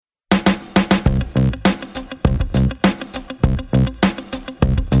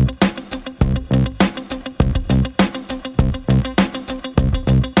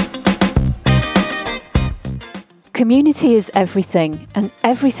Community is everything, and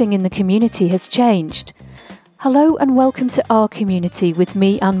everything in the community has changed. Hello and welcome to Our Community with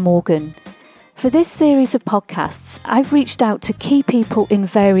me, Anne Morgan. For this series of podcasts, I've reached out to key people in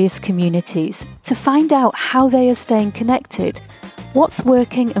various communities to find out how they are staying connected, what's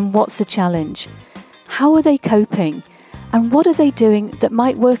working and what's a challenge, how are they coping, and what are they doing that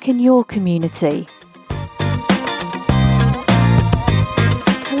might work in your community.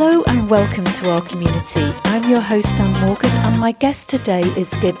 Hello and welcome to Our Community. I'm your host Anne Morgan and my guest today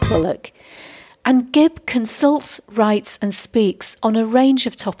is Gib Bullock. And Gib consults, writes and speaks on a range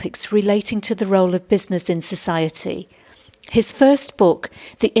of topics relating to the role of business in society. His first book,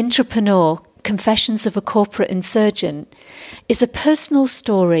 The Entrepreneur, Confessions of a Corporate Insurgent, is a personal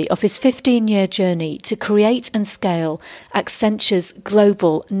story of his 15-year journey to create and scale Accenture's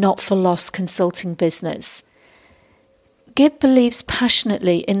global not-for-loss consulting business. Gib believes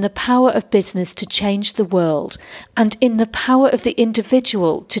passionately in the power of business to change the world and in the power of the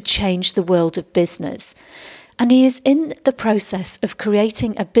individual to change the world of business. And he is in the process of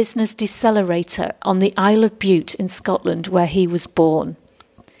creating a business decelerator on the Isle of Bute in Scotland, where he was born.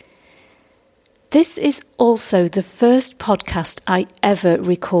 This is also the first podcast I ever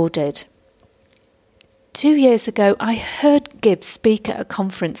recorded. 2 years ago, I heard Gib speak at a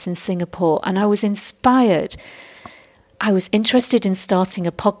conference in Singapore and I was inspired. I was interested in starting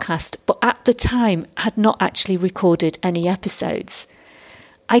a podcast, but at the time had not actually recorded any episodes.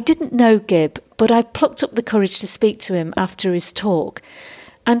 I didn't know Gib, but I plucked up the courage to speak to him after his talk.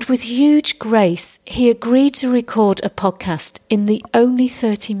 And with huge grace, he agreed to record a podcast in the only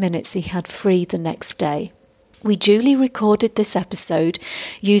 30 minutes he had free the next day. We duly recorded this episode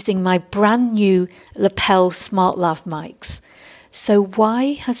using my brand new lapel SmartLav mics. So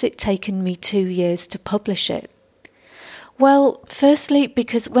why has it taken me 2 years to publish it? Well, firstly,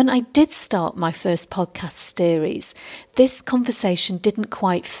 because when I did start my first podcast series, this conversation didn't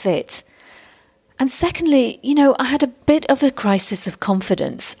quite fit. And secondly, I had a bit of a crisis of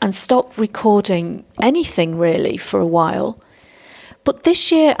confidence and stopped recording anything really for a while. But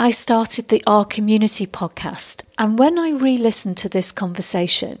this year I started the Our Community podcast, and when I re-listened to this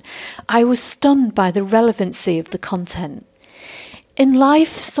conversation, I was stunned by the relevancy of the content. In life,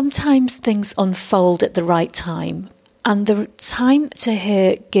 sometimes things unfold at the right time. And the time to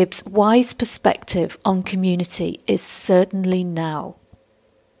hear Gib's wise perspective on community is certainly now.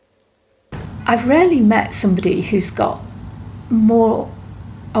 I've rarely met somebody who's got more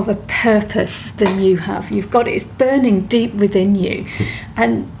of a purpose than you have. You've got it, it's burning deep within you.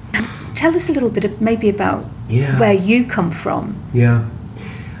 And tell us a little bit maybe about where you come from. Yeah,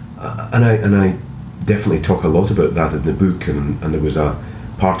 and I definitely talk a lot about that in the book, and there was a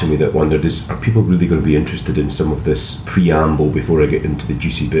part of me that wondered, are people really going to be interested in some of this preamble before I get into the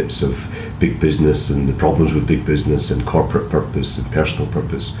juicy bits of big business and the problems with big business and corporate purpose and personal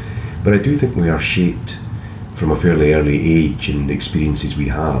purpose? But I do think we are shaped from a fairly early age in the experiences we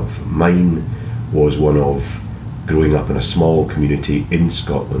have. Mine was one of growing up in a small community in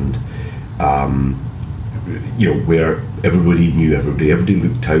Scotland, where everybody knew everybody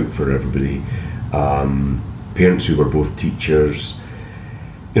looked out for everybody. Parents who were both teachers.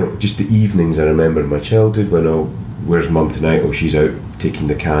 Just the evenings I remember in my childhood when, where's mum tonight? Oh, she's out taking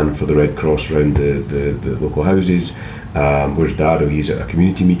the can for the Red Cross around the local houses. Where's dad? Oh, he's at a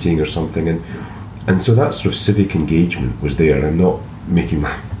community meeting or something. And so that sort of civic engagement was there. I'm not making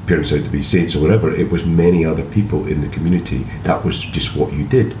my parents out to be saints or whatever. It was many other people in the community. That was just what you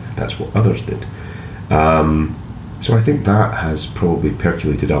did. That's what others did. So I think that has probably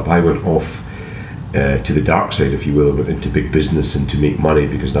percolated up. I went off to the dark side, if you will, into big business and to make money,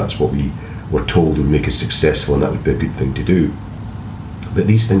 because that's what we were told would make us successful and that would be a good thing to do. But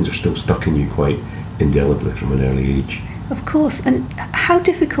these things are still stuck in you quite indelibly from an early age. Of course. And how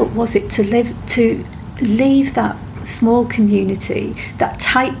difficult was it to leave that small community, that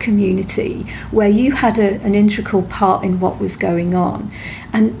tight community, where you had an integral part in what was going on,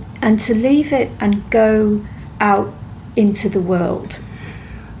 and to leave it and go out into the world?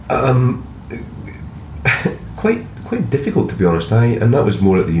 Quite difficult, to be honest. And that was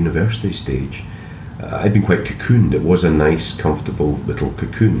more at the university stage. I'd been quite cocooned. It was a nice, comfortable little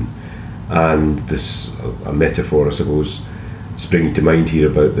cocoon. And this, a metaphor, I suppose, springing to mind here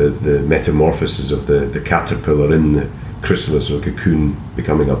about the metamorphosis of the caterpillar in the chrysalis or cocoon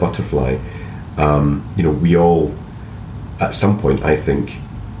becoming a butterfly. We all, at some point, I think,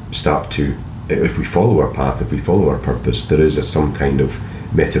 start to, if we follow our path, if we follow our purpose, there is some kind of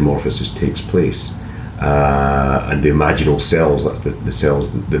metamorphosis takes place. And the imaginal cells, that's the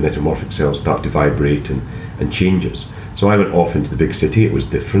cells, the metamorphic cells, start to vibrate and changes. So I went off into the big city. It was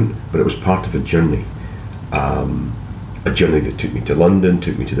different, but it was part of a journey. a journey that took me to London,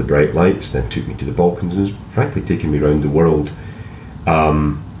 took me to the bright lights, then took me to the Balkans, and has frankly taken me around the world.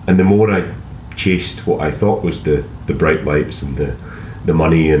 And the more I chased what I thought was the bright lights and the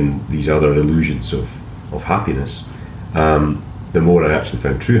money and these other illusions of happiness, the more I actually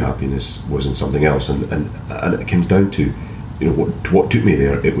found true happiness was in something else. And it comes down to, what took me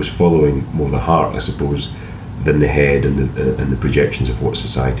there. It was following more the heart, I suppose, than the head and the projections of what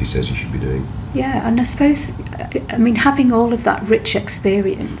society says you should be doing. Yeah, and I suppose, having all of that rich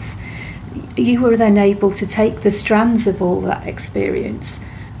experience, you were then able to take the strands of all that experience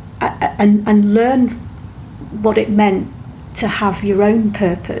and learn what it meant to have your own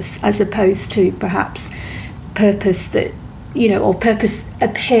purpose, as opposed to perhaps purpose that, or purpose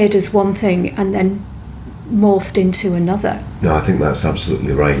appeared as one thing and then morphed into another. No, I think that's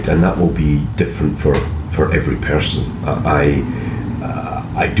absolutely right, and that will be different for every person.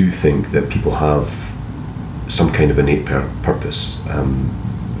 I do think that people have some kind of innate purpose.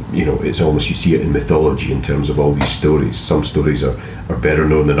 It's almost, you see it in mythology in terms of all these stories. Some stories are better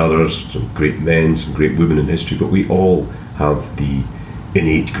known than others, some great men, some great women in history, but we all have the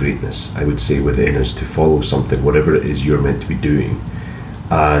innate greatness, I would say, within us to follow something, whatever it is you're meant to be doing.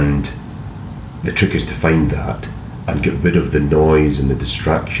 And the trick is to find that and get rid of the noise and the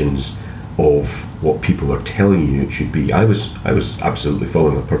distractions of what people are telling you it should be. I was absolutely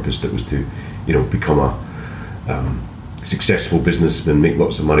following a purpose that was to, become a successful businessman, make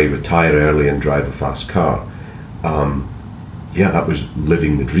lots of money, retire early, and drive a fast car. That was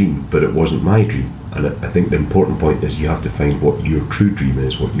living the dream, but it wasn't my dream. And I think the important point is you have to find what your true dream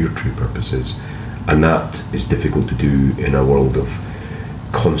is, what your true purpose is, and that is difficult to do in a world of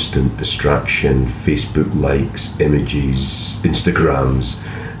constant distraction, Facebook likes, images, Instagrams,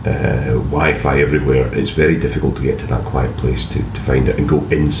 Wi-Fi everywhere. It's very difficult to get to that quiet place to find it and go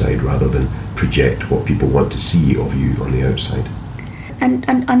inside rather than project what people want to see of you on the outside.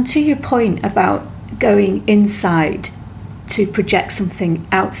 And to your point about going inside to project something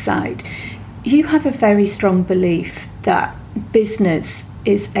outside, you have a very strong belief that business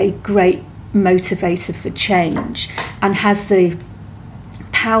is a great motivator for change and has the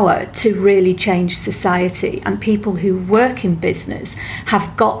power to really change society, and people who work in business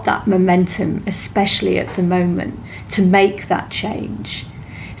have got that momentum, especially at the moment, to make that change.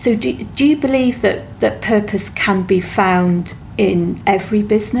 So do you believe that purpose can be found in every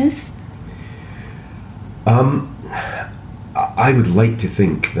business? I would like to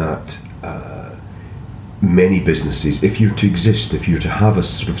think that many businesses, if you're to exist, if you're to have a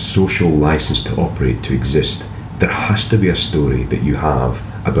sort of social license to operate, to exist, there has to be a story that you have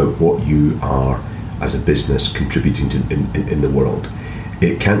about what you are as a business contributing to in the world.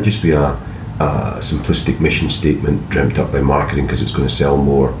 It can't just be a simplistic mission statement dreamt up by marketing because it's going to sell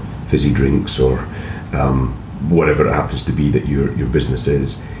more fizzy drinks or whatever it happens to be that your business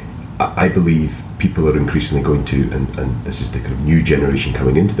is. I believe people are increasingly going to, and this is the kind of new generation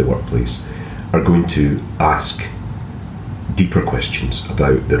coming into the workplace, are going to ask deeper questions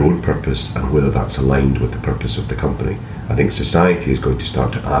about their own purpose and whether that's aligned with the purpose of the company. I think society is going to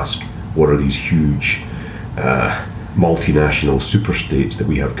start to ask, what are these huge multinational super states that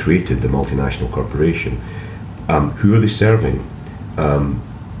we have created, the multinational corporation? Who are they serving?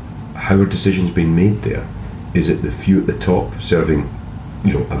 How are decisions being made there? Is it the few at the top serving,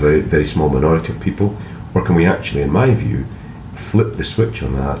 a very, very small minority of people? Or can we actually, in my view, flip the switch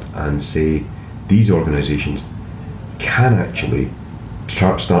on that and say these organisations can actually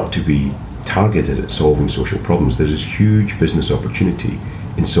start to be targeted at solving social problems? There's this huge business opportunity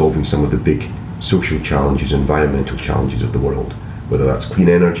in solving some of the big social challenges, environmental challenges of the world, whether that's clean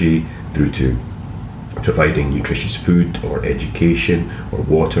energy through to providing nutritious food or education or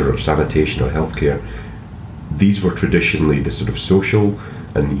water or sanitation or healthcare. These were traditionally the sort of social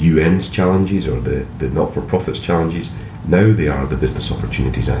and UN's challenges or the not-for-profits challenges. Now they are the business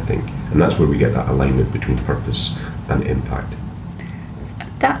opportunities, I think, and that's where we get that alignment between purpose and impact.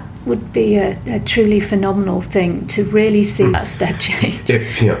 That would be a truly phenomenal thing to really see that step change.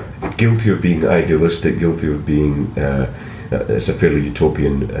 Guilty of being idealistic, guilty of being it's a fairly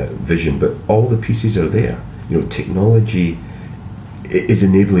utopian vision, but all the pieces are there. Technology is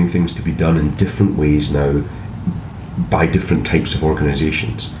enabling things to be done in different ways now by different types of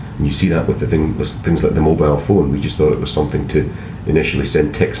organisations. And you see that with things like the mobile phone. We just thought it was something to initially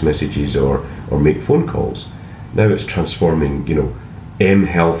send text messages or make phone calls. Now it's transforming,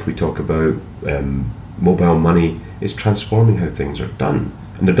 M-Health we talk about, mobile money is transforming how things are done.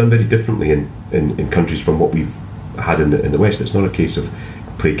 And they're done very differently in countries from what we've had in the West. It's not a case of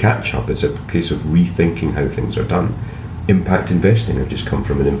play catch-up, it's a case of rethinking how things are done. Impact investing, I've just come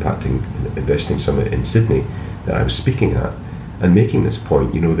from an impact investing summit in Sydney, that I was speaking at and making this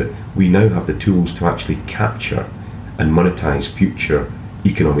point, that we now have the tools to actually capture and monetize future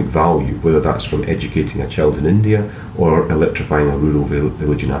economic value, whether that's from educating a child in India or electrifying a rural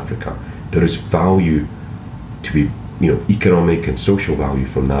village in Africa. There is value to be, economic and social value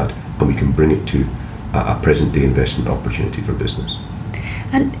from that, and we can bring it to a present-day investment opportunity for business.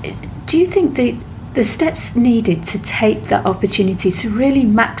 And do you think the steps needed to take that opportunity to really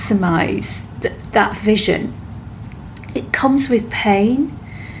maximise that vision, it comes with pain?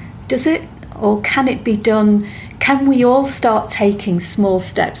 Does it? Or can it be done? Can we all start taking small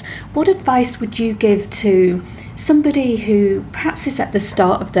steps? What advice would you give to somebody who perhaps is at the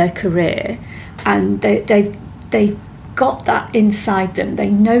start of their career and they've got that inside them? They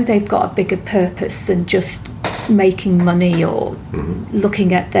know they've got a bigger purpose than just making money or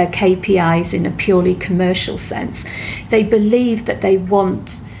looking at their KPIs in a purely commercial sense. They believe that they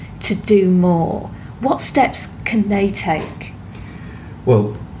want to do more. What steps can they take?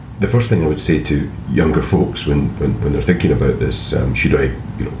 Well, the first thing I would say to younger folks when they're thinking about this, should I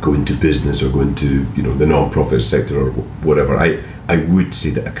go into business or go into the non-profit sector or whatever, I would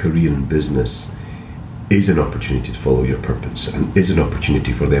say that a career in business is an opportunity to follow your purpose and is an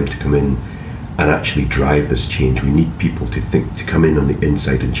opportunity for them to come in and actually drive this change. We need people to come in on the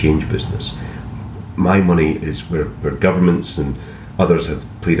inside and change business. My money is where governments and others have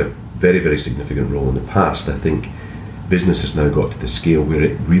played a very, very significant role in the past. I think business has now got to the scale where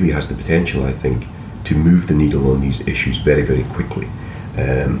it really has the potential, I think, to move the needle on these issues very, very quickly.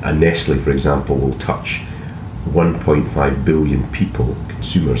 And Nestle, for example, will touch 1.5 billion people,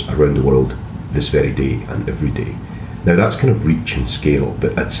 consumers around the world, this very day and every day. Now that's kind of reach and scale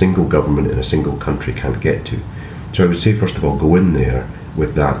that a single government in a single country can't get to. So I would say, first of all, go in there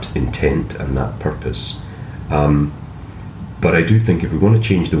with that intent and that purpose. But I do think if we want to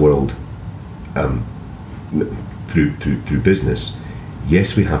change the world through business,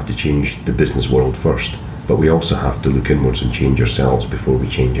 yes, we have to change the business world first, but we also have to look inwards and change ourselves before we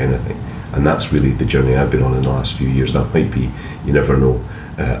change anything. And that's really the journey I've been on in the last few years. That might be, you never know,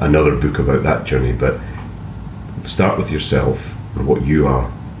 another book about that journey, but start with yourself and what you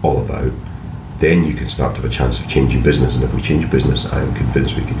are all about. Then you can start to have a chance of changing business, and if we change business, I am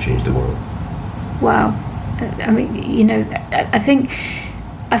convinced we can change the world. Wow. I mean, I think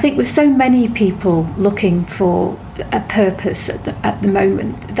with so many people looking for a purpose at the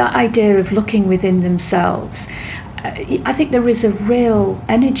moment, that idea of looking within themselves, I think there is a real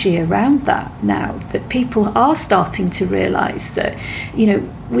energy around that now, that people are starting to realise that,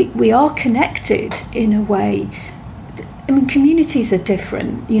 we are connected in a way. I mean, communities are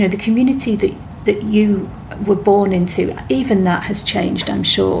different. The community that you were born into, even that has changed, I'm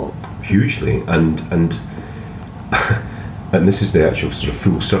sure. Hugely, and this is the actual sort of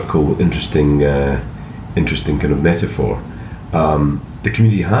full circle, interesting kind of metaphor. The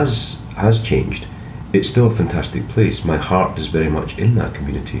community has changed. It's still a fantastic place. My heart is very much in that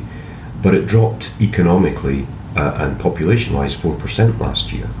community, but it dropped economically and population-wise 4%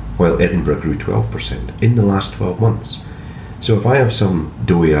 last year, while Edinburgh grew 12% in the last 12 months. So if I have some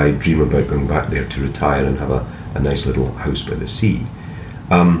doughy-eyed dream about going back there to retire and have a nice little house by the sea,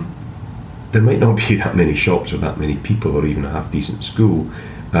 there might not be that many shops or that many people or even a half-decent school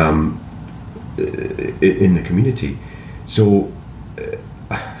in the community. So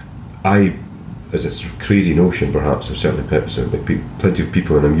I, as a sort of crazy notion perhaps, I've certainly met plenty of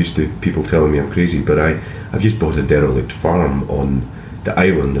people, and I'm used to people telling me I'm crazy, but I've just bought a derelict farm on the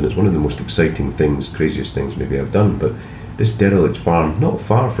island, and it's one of the most exciting things, craziest things maybe I've done, but this derelict farm, not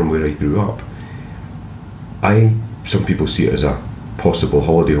far from where I grew up, some people see it as a possible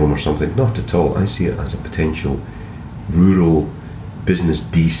holiday home or something. Not at all. I see it as a potential rural business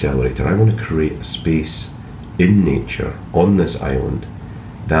decelerator. I want to create a space in nature on this island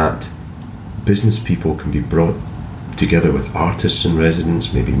that business people can be brought together with artists and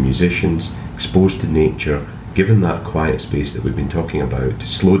residents, maybe musicians, exposed to nature, given that quiet space that we've been talking about, to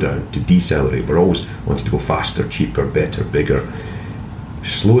slow down, to decelerate. We're always wanting to go faster, cheaper, better, bigger.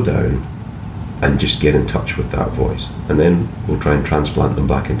 Slow down and just get in touch with that voice, and then we'll try and transplant them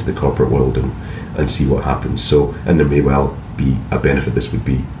back into the corporate world and see what happens. So, and there may well be a benefit. This would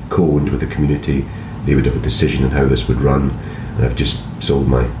be co-owned with the community. They would have a decision on how this would run, and I've just sold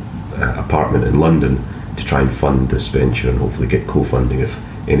my apartment in London to try and fund this venture and hopefully get co-funding. If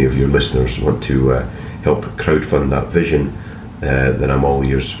any of your listeners want to help crowdfund that vision, then I'm all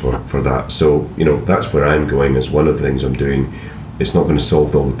ears for that. So, that's where I'm going, as one of the things I'm doing. It's not going to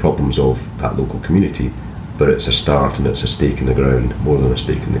solve all the problems of that local community, but it's a start, and it's a stake in the ground, more than a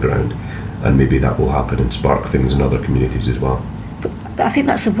stake in the ground, and maybe that will happen and spark things in other communities as well. I think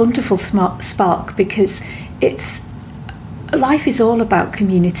that's a wonderful spark, because it's life is all about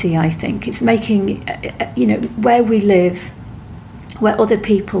community. I think it's making where we live, where other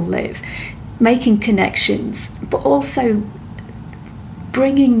people live, making connections, but also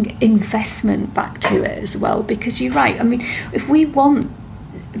bringing investment back to it as well. Because you're right. I mean, if we want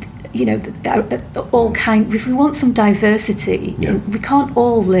if we want some diversity, we can't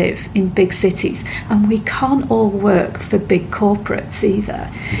all live in big cities, and we can't all work for big corporates either.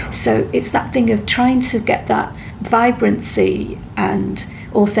 So it's that thing of trying to get that vibrancy and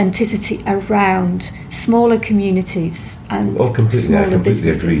authenticity around smaller communities and completely, I completely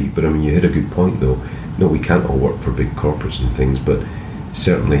businesses. agree. But I mean, you hit a good point though. No, we can't all work for big corporates and things, but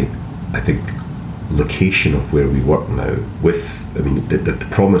certainly I think location of where we work now the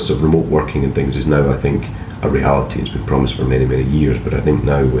promise of remote working and things is now, I think, a reality. It's been promised for many, many years, but I think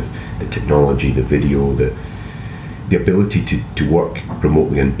now with the technology, the video, the ability to work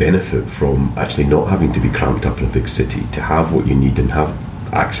remotely and benefit from actually not having to be cramped up in a big city, to have what you need and have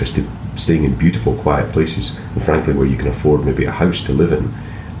access to staying in beautiful, quiet places, and frankly where you can afford maybe a house to live in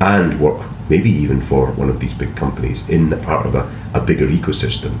and work maybe even for one of these big companies in the part of a bigger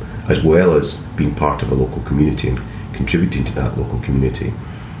ecosystem, as well as being part of a local community and contributing to that local community.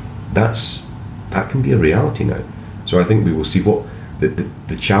 That can be a reality now. So I think we will see what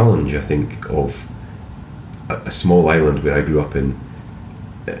the challenge, I think, of a small island where I grew up in,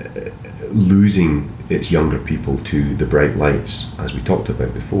 losing its younger people to the bright lights, as we talked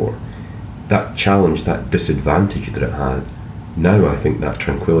about before. That challenge, that disadvantage that it had, now I think that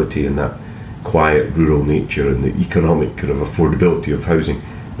tranquility and that quiet rural nature and the economic kind of affordability of housing,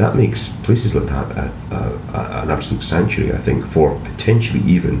 that makes places like that an absolute sanctuary, I think, for potentially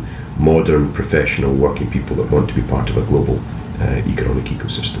even modern professional working people that want to be part of a global economic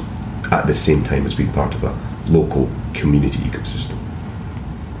ecosystem at the same time as being part of a local community ecosystem.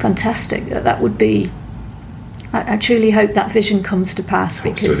 Fantastic. That would be, I truly hope that vision comes to pass,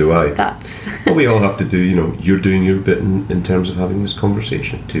 because so do I. That's well, we all have to do, you're doing your bit in terms of having this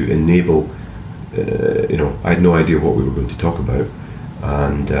conversation to enable, I had no idea what we were going to talk about,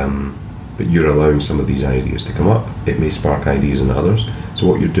 and but you're allowing some of these ideas to come up. It may spark ideas in others, so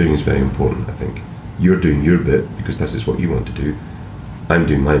what you're doing is very important. I think you're doing your bit because this is what you want to do. I'm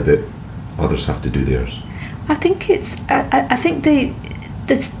doing my bit, others have to do theirs. I think I think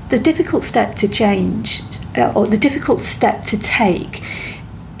the difficult step to change, or the difficult step to take,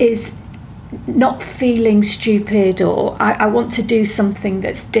 is not feeling stupid, or I want to do something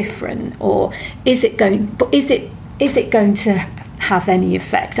that's different, or is it going to have any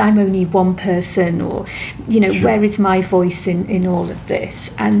effect? I'm only one person, or sure. Where is my voice in all of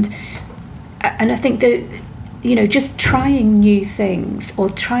this? And I think that just trying new things or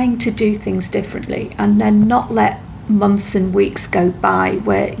trying to do things differently, and then not let months and weeks go by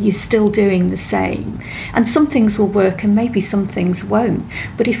where you're still doing the same, and some things will work and maybe some things won't,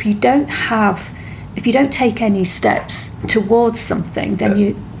 but if you don't take any steps towards something, then I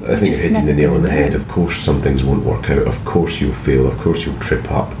think you're hitting the nail on the head. Of course some things won't work out, of course you'll fail, of course you'll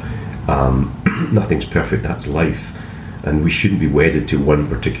trip up. Nothing's perfect, that's life, and we shouldn't be wedded to one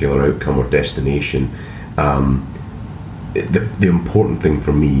particular outcome or destination. The important thing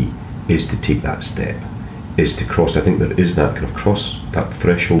for me is to take that step, is to cross. I think there is that kind of cross that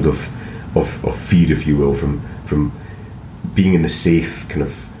threshold of fear, if you will, from being in the safe kind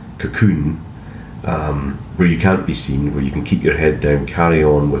of cocoon, where you can't be seen, where you can keep your head down, carry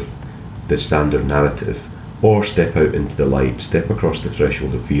on with the standard narrative, or step out into the light, step across the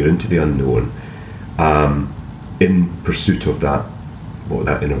threshold of fear into the unknown, in pursuit of that, what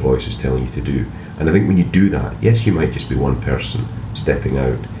that inner voice is telling you to do. And I think when you do that, yes, you might just be one person stepping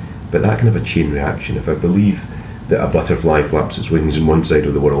out, but that kind of a chain reaction. If I believe that a butterfly flaps its wings in one side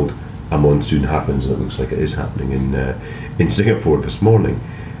of the world, a monsoon happens, and it looks like it is happening in Singapore this morning,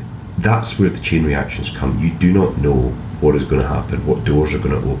 that's where the chain reactions come. You do not know what is going to happen, what doors are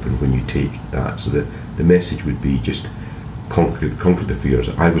going to open when you take that. So the message would be just conquer the fears.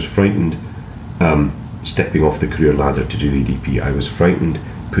 I was frightened stepping off the career ladder to do ADP. I was frightened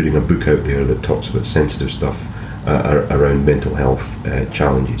putting a book out there that talks about sensitive stuff around mental health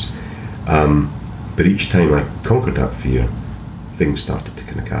challenges. But each time I conquered that fear, things started to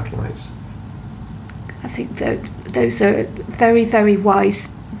kind of catalyse. I think that those are very, very wise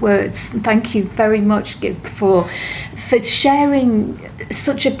words. Thank you very much, Gib, for sharing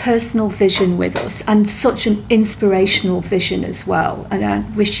such a personal vision with us, and such an inspirational vision as well. And I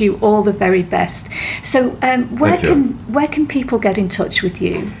wish you all the very best. So where can people get in touch with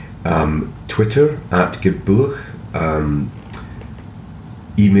you? Twitter @GibBulloch,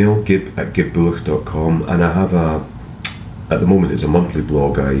 email gib@gibbulloch.com, and I have at the moment it's a monthly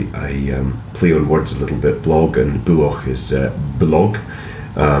blog. I play on words a little bit. Blog and bulog is blog.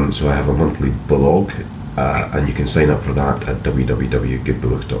 So I have a monthly blog, and you can sign up for that at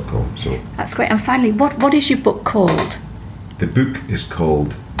www.gibbulloch.com. So that's great. And finally, what is your book called? The book is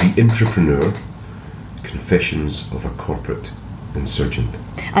called The Entrepreneur: Confessions of a Corporate Insurgent.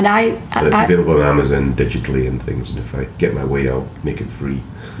 And it's available on Amazon digitally and things, and if I get my way, I'll make it free.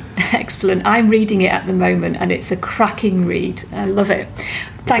 Excellent. I'm reading it at the moment, and it's a cracking read. I love it.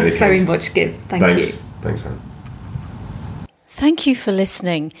 Thanks very much, Gib. Thanks. Thanks, Anne. Thank you for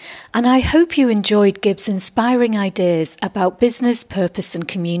listening, and I hope you enjoyed Gib's inspiring ideas about business, purpose and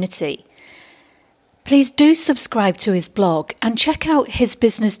community. Please do subscribe to his blog and check out his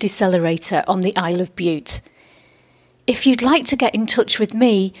business decelerator on the Isle of Bute. If you'd like to get in touch with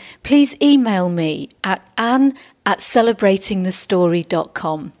me, please email me at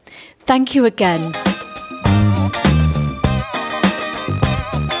anne@celebratingthestory.com. Thank you again.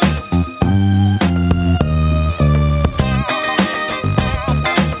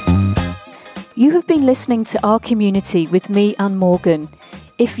 You have been listening to Our Community with me, Anne Morgan.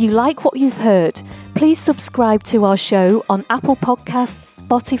 If you like what you've heard, please subscribe to our show on Apple Podcasts,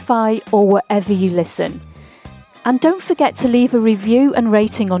 Spotify, or wherever you listen. And don't forget to leave a review and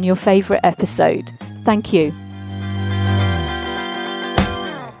rating on your favourite episode. Thank you.